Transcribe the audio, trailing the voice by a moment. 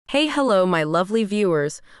Hey, hello, my lovely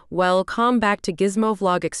viewers. Welcome back to Gizmo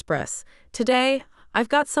Vlog Express. Today, I've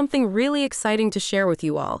got something really exciting to share with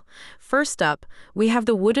you all. First up, we have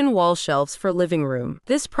the wooden wall shelves for living room.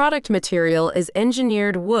 This product material is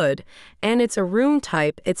engineered wood, and it's a room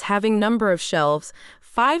type. It's having number of shelves.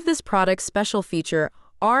 5. This product's special feature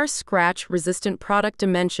are scratch resistant product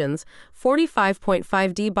dimensions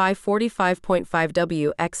 45.5D by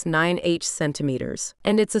 45.5W x 9H centimeters.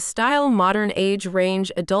 And it's a style modern age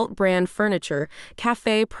range adult brand furniture,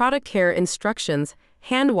 cafe product care instructions,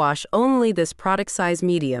 hand wash only this product size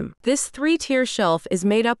medium. This 3-tier shelf is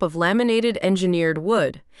made up of laminated engineered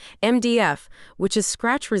wood, MDF, which is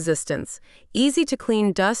scratch resistance, easy to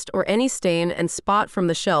clean dust or any stain and spot from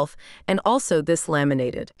the shelf, and also this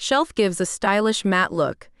laminated shelf gives a stylish matte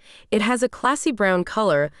look. It has a classy brown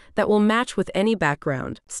color that will match with any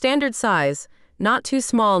background. Standard size, not too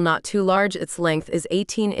small, not too large. Its length is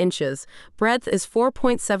 18 inches, breadth is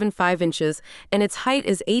 4.75 inches, and its height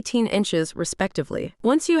is 18 inches, respectively.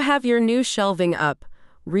 Once you have your new shelving up,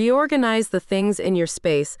 reorganize the things in your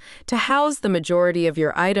space to house the majority of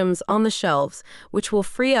your items on the shelves, which will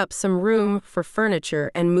free up some room for furniture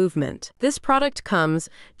and movement. This product comes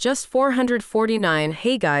just $449.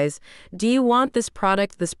 Hey guys, do you want this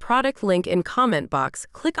product? This product link in comment box.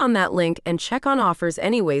 Click on that link and check on offers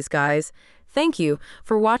anyways, guys. Thank you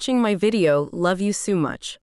for watching my video. Love you so much.